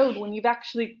down the road when you've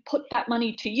actually put that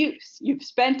money to use. You've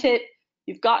spent it,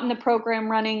 you've gotten the program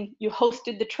running, you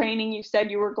hosted the training you said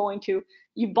you were going to,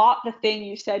 you bought the thing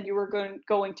you said you were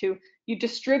going to, you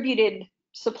distributed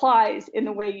supplies in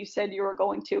the way you said you were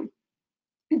going to.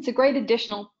 It's a great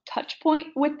additional touch point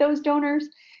with those donors,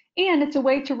 and it's a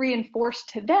way to reinforce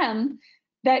to them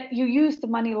that you used the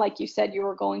money like you said you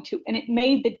were going to, and it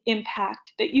made the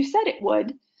impact that you said it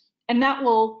would, and that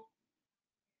will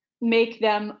make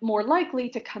them more likely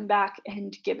to come back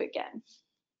and give again.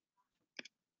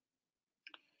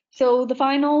 So the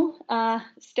final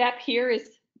step here is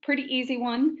a pretty easy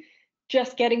one,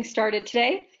 just getting started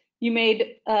today. You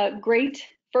made a great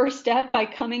first step by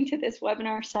coming to this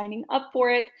webinar, signing up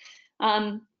for it.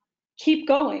 Keep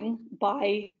going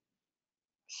by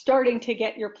starting to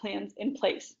get your plans in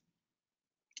place.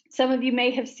 Some of you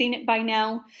may have seen it by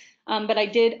now, but I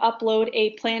did upload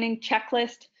a planning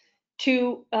checklist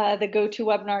to the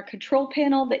GoToWebinar control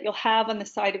panel that you'll have on the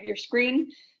side of your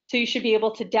screen. So you should be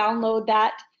able to download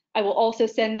that. I will also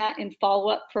send that in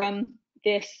follow-up from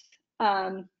this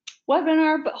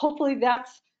webinar, but hopefully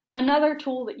that's another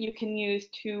tool that you can use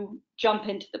to jump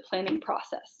into the planning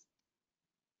process.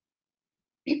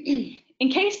 In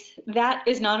case that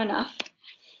is not enough,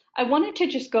 I wanted to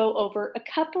just go over a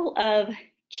couple of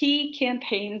key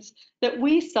campaigns that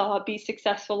we saw be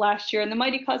successful last year on the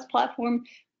Mighty Cause platform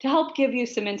to help give you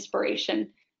some inspiration.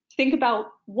 Think about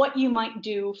what you might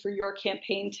do for your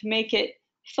campaign to make it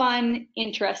fun,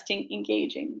 interesting,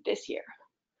 engaging this year.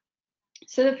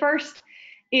 So the first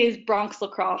is Bronx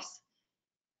Lacrosse.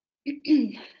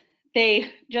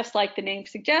 They, just like the name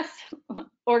suggests,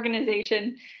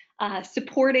 organization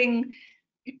supporting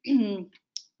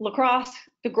lacrosse,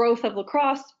 the growth of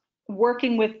lacrosse,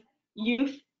 working with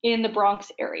youth in the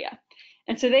Bronx area.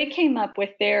 And so they came up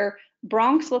with their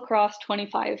Bronx Lacrosse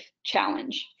 25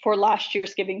 challenge for last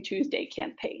year's Giving Tuesday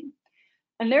campaign.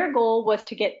 And their goal was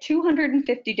to get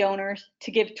 250 donors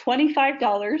to give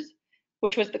 $25,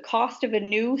 which was the cost of a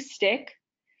new stick,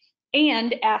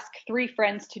 and ask 3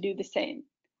 friends to do the same.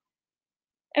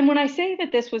 And when I say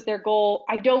that this was their goal,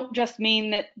 I don't just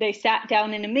mean that they sat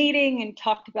down in a meeting and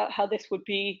talked about how this would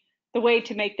be the way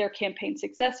to make their campaign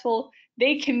successful.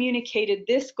 They communicated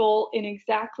this goal in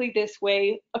exactly this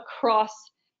way across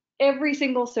every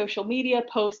single social media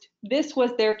post. This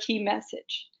was their key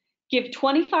message. Give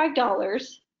 $25.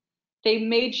 They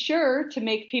made sure to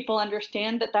make people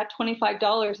understand that that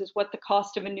 $25 is what the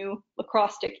cost of a new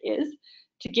lacrosse stick is,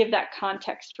 to give that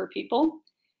context for people.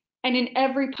 And in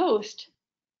every post,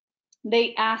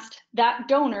 they asked that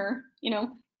donor,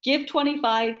 give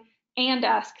 25 and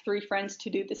ask 3 friends to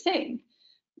do the same.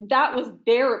 That was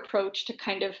their approach to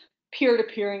kind of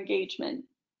peer-to-peer engagement,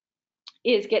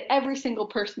 is get every single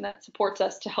person that supports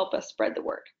us to help us spread the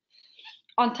word.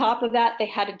 On top of that, they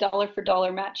had a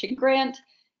dollar-for-dollar matching grant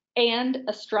and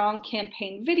a strong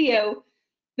campaign video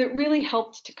that really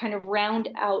helped to kind of round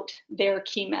out their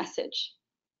key message.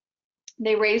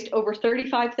 They raised over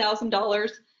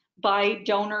 $35,000 by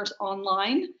donors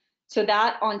online. So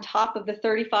that, on top of the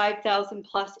 $35,000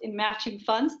 plus in matching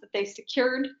funds that they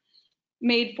secured,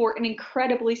 made for an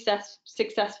incredibly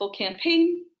successful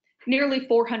campaign. Nearly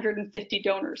 450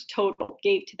 donors total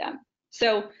gave to them.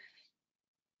 So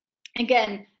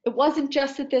again, it wasn't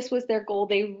just that this was their goal,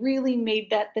 they really made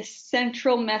that the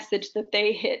central message that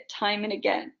they hit time and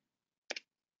again.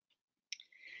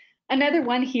 Another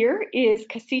one here is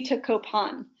Casita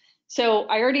Copan. So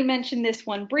I already mentioned this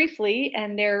one briefly,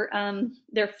 and their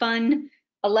fun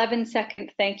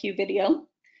 11-second thank you video.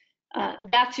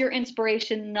 That's your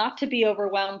inspiration, not to be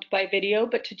overwhelmed by video,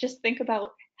 but to just think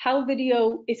about how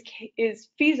video is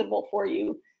feasible for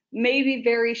you. Maybe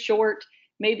very short,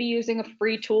 maybe using a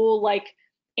free tool like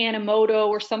Animoto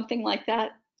or something like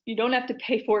that. You don't have to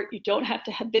pay for it. You don't have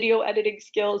to have video editing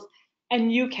skills,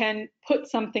 and you can put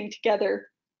something together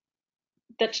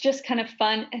that's just kind of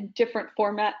fun and different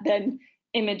format than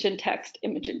image and text,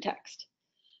 image and text.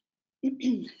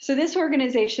 So this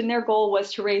organization, their goal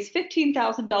was to raise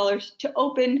 $15,000 to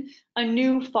open a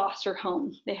new foster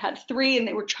home. They had 3 and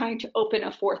they were trying to open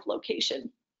a 4th location.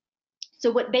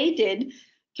 So what they did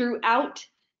throughout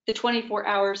the 24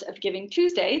 hours of Giving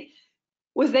Tuesday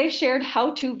was they shared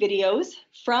how-to videos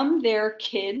from their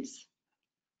kids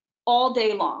all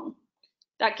day long.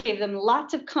 That gave them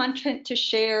lots of content to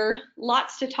share,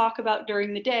 lots to talk about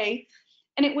during the day.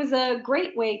 And it was a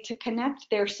great way to connect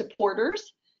their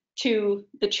supporters to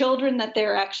the children that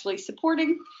they're actually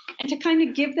supporting, and to kind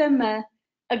of give them a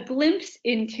glimpse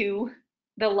into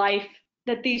the life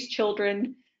that these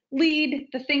children lead,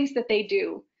 the things that they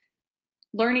do.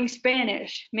 Learning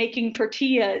Spanish, making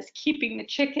tortillas, keeping the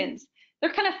chickens.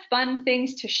 They're kind of fun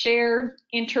things to share,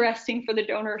 interesting for the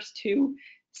donors to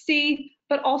see,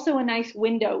 but also a nice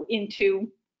window into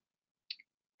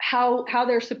how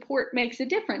their support makes a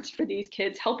difference for these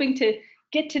kids, helping to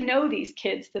get to know these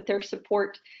kids that their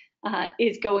support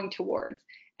is going towards.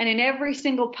 And in every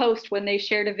single post when they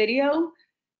shared a video,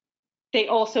 they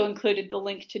also included the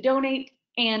link to donate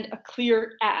and a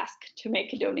clear ask to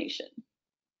make a donation.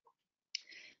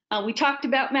 We talked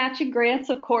about matching grants,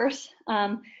 of course.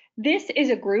 This is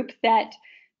a group that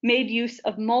made use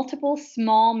of multiple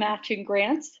small matching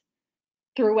grants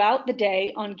throughout the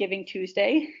day on Giving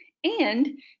Tuesday, and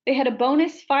they had a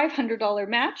bonus $500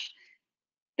 match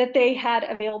that they had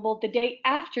available the day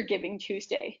after Giving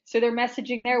Tuesday. So their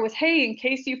messaging there was, hey, in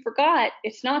case you forgot,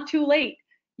 it's not too late.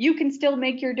 You can still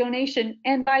make your donation.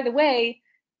 And by the way,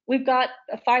 we've got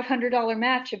a $500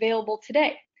 match available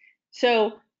today.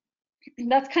 So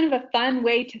that's kind of a fun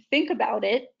way to think about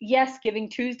it. Yes, Giving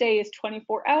Tuesday is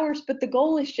 24 hours, but the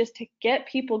goal is just to get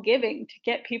people giving, to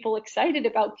get people excited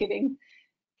about giving.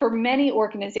 For many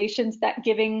organizations, that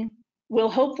giving will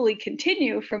hopefully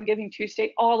continue from Giving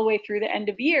Tuesday all the way through the end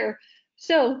of year.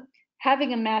 So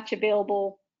having a match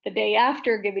available the day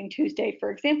after Giving Tuesday,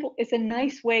 for example, is a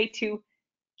nice way to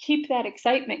keep that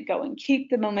excitement going, keep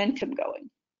the momentum going.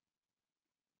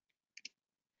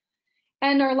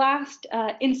 And our last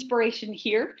inspiration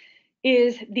here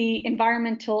is the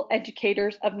Environmental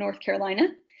Educators of North Carolina.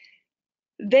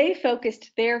 They focused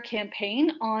their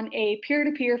campaign on a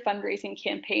peer-to-peer fundraising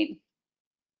campaign.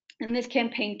 And this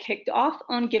campaign kicked off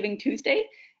on Giving Tuesday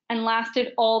and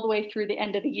lasted all the way through the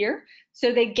end of the year.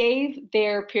 So they gave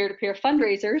their peer-to-peer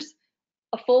fundraisers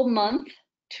a full month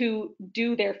to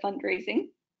do their fundraising.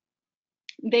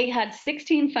 They had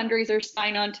 16 fundraisers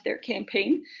sign on to their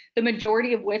campaign, the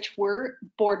majority of which were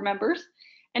board members,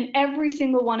 and every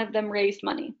single one of them raised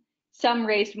money. Some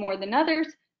raised more than others,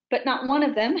 but not one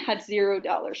of them had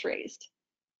 $0 raised.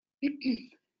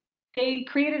 They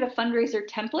created a fundraiser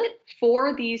template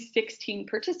for these 16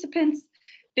 participants.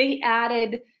 They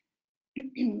added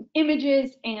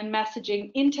images and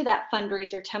messaging into that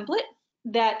fundraiser template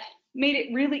that made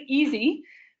it really easy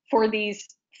for these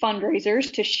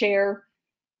fundraisers to share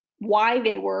why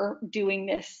they were doing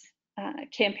this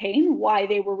campaign, why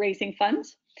they were raising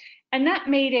funds. And that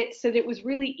made it so that it was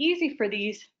really easy for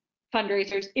these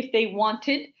fundraisers, if they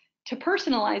wanted to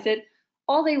personalize it,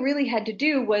 all they really had to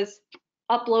do was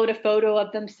upload a photo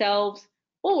of themselves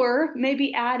or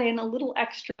maybe add in a little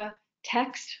extra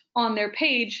text on their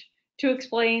page to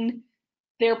explain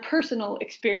their personal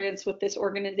experience with this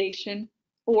organization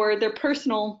or their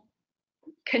personal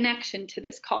connection to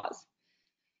this cause.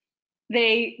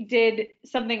 They did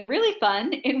something really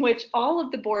fun in which all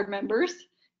of the board members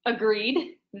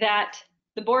agreed that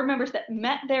the board members that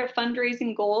met their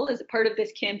fundraising goal as a part of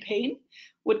this campaign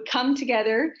would come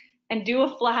together and do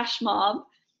a flash mob,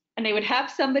 and they would have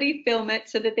somebody film it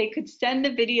so that they could send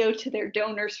a video to their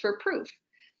donors for proof.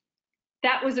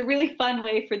 That was a really fun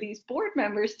way for these board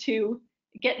members to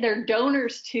get their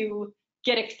donors to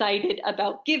get excited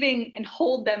about giving and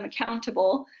hold them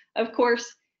accountable. Of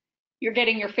course, you're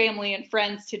getting your family and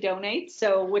friends to donate.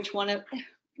 So which one of,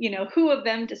 who of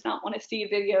them does not want to see a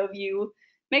video of you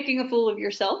making a fool of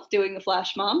yourself doing the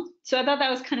flash mob? So I thought that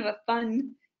was kind of a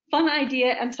fun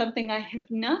idea and something I have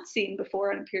not seen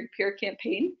before on a peer-to-peer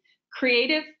campaign.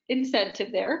 Creative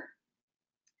incentive there.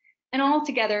 And all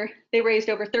together, they raised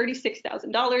over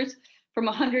 $36,000 from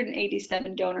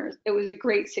 187 donors. It was a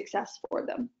great success for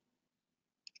them.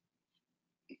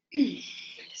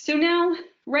 So now,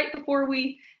 right before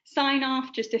we sign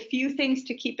off, just a few things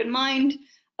to keep in mind.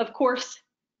 Of course,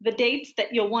 the dates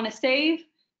that you'll want to save.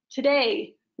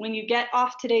 Today, when you get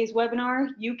off today's webinar,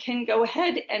 you can go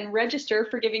ahead and register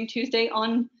for Giving Tuesday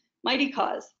on Mighty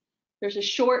Cause. There's a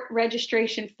short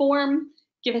registration form.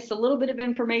 Give us a little bit of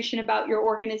information about your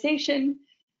organization,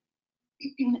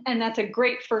 and that's a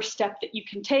great first step that you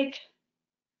can take.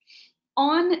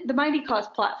 On the Mighty Cause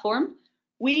platform,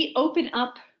 we open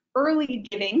up early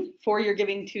giving for your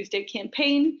Giving Tuesday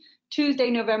campaign, Tuesday,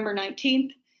 November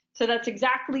 19th. So that's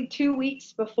exactly 2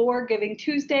 weeks before Giving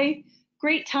Tuesday.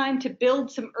 Great time to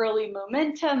build some early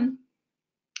momentum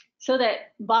so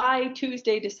that by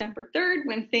Tuesday, December 3rd,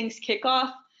 when things kick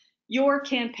off, your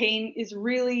campaign is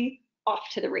really off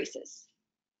to the races.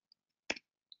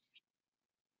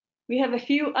 We have a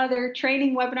few other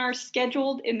training webinars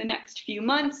scheduled in the next few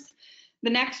months. The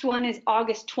next one is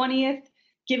August 20th.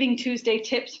 Giving Tuesday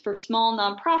tips for small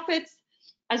nonprofits,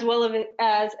 as well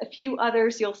as a few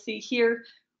others you'll see here.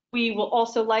 We will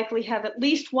also likely have at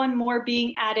least one more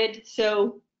being added,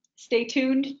 so stay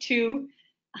tuned to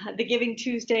the Giving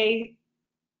Tuesday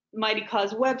Mighty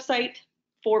Cause website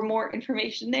for more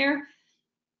information there,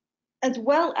 as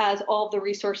well as all the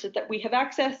resources that we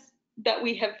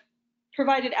have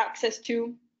provided access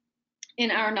to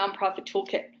in our nonprofit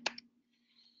toolkit.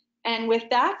 And with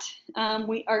that,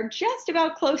 we are just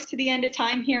about close to the end of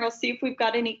time here. I'll see if we've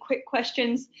got any quick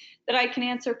questions that I can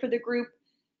answer for the group.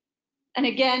 And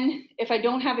again, if I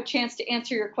don't have a chance to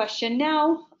answer your question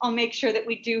now, I'll make sure that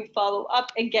we do follow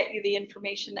up and get you the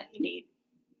information that you need.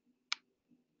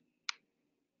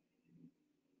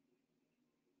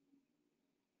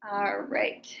 All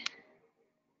right.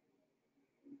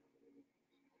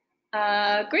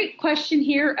 Great question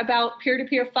here about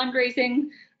peer-to-peer fundraising.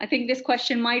 I think this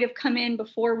question might have come in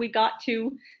before we got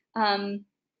to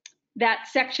that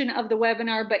section of the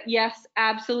webinar, but yes,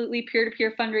 absolutely,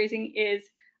 peer-to-peer fundraising is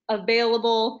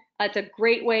available. It's a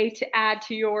great way to add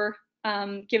to your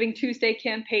Giving Tuesday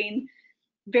campaign.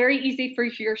 Very easy for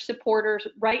your supporters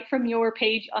right from your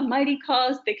page on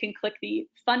Mightycause. They can click the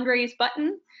fundraise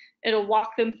button. It'll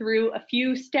walk them through a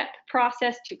few step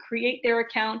process to create their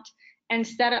account and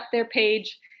set up their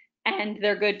page, and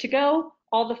they're good to go.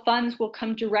 All the funds will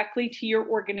come directly to your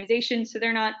organization, so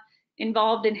they're not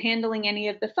involved in handling any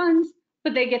of the funds,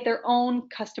 but they get their own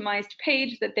customized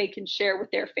page that they can share with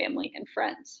their family and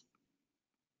friends.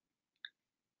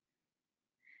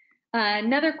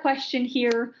 Another question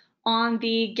here on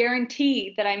the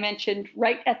guarantee that I mentioned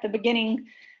right at the beginning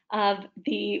of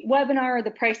the webinar,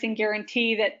 the pricing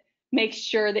guarantee that makes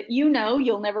sure that you know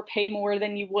you'll never pay more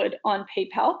than you would on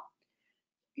PayPal.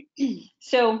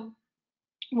 So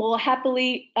we'll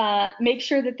happily make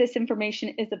sure that this information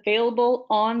is available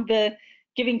on the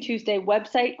Giving Tuesday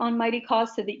website on Mightycause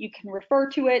so that you can refer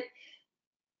to it.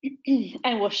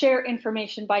 And we'll share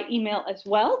information by email as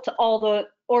well to all the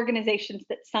organizations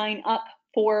that sign up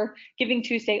for Giving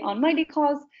Tuesday on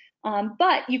Mightycause.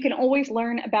 But you can always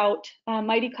learn about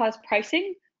Mightycause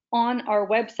pricing on our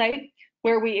website,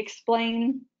 where we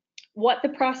explain what the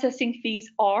processing fees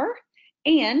are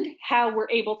and how we're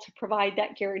able to provide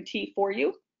that guarantee for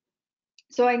you.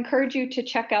 So I encourage you to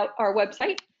check out our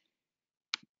website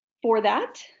for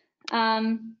that.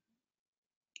 One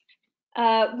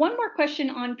more question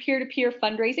on peer-to-peer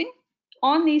fundraising.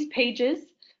 On these pages,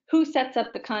 who sets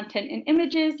up the content and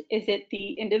images? Is it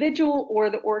the individual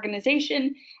or the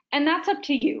organization? And that's up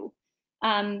to you.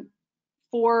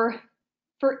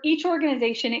 For each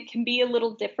organization, it can be a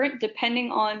little different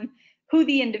depending on who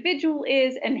the individual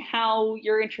is and how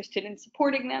you're interested in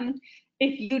supporting them.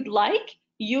 If you'd like,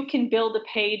 you can build a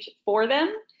page for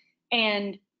them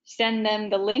and send them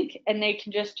the link, and they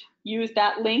can just use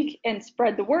that link and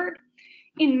spread the word.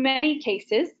 In many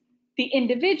cases, the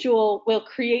individual will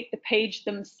create the page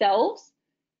themselves.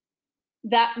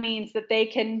 That means that they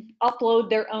can upload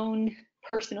their own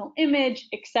personal image,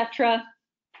 etc.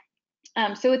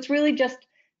 So it's really just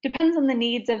depends on the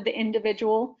needs of the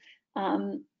individual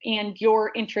and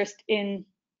your interest in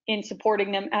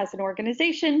supporting them as an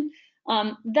organization.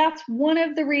 That's one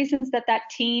of the reasons that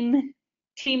team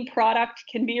product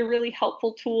can be a really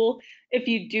helpful tool if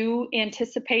you do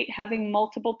anticipate having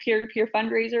multiple peer-to-peer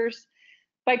fundraisers.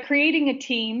 By creating a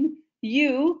team,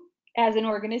 you as an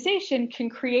organization can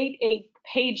create a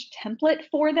page template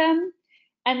for them,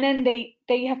 and then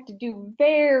they have to do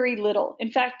very little.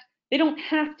 In fact, they don't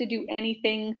have to do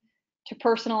anything to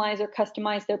personalize or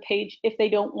customize their page if they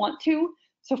don't want to.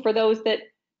 So for those that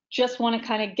just want to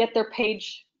kind of get their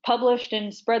page published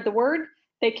and spread the word,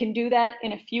 they can do that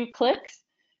in a few clicks.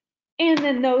 And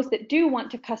then those that do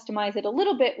want to customize it a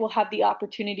little bit will have the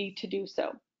opportunity to do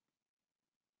so.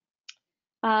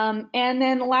 And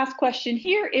then the last question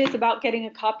here is about getting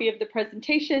a copy of the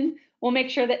presentation. We'll make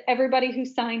sure that everybody who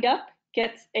signed up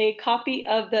gets a copy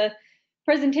of the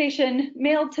presentation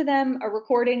mailed to them, a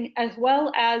recording, as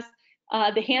well as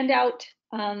the handout,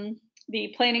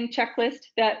 the planning checklist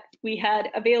that we had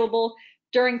available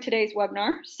during today's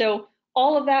webinar. So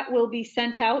all of that will be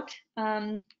sent out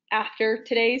after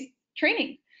today's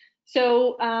training.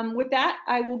 So with that,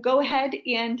 I will go ahead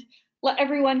and let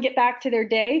everyone get back to their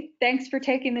day. Thanks for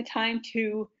taking the time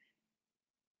to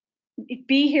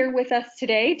be here with us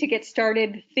today to get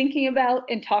started thinking about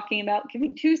and talking about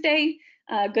Giving Tuesday.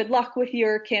 Good luck with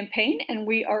your campaign, and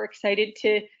we are excited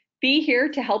to be here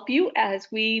to help you as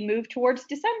we move towards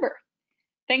December.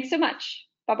 Thanks so much.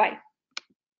 Bye-bye.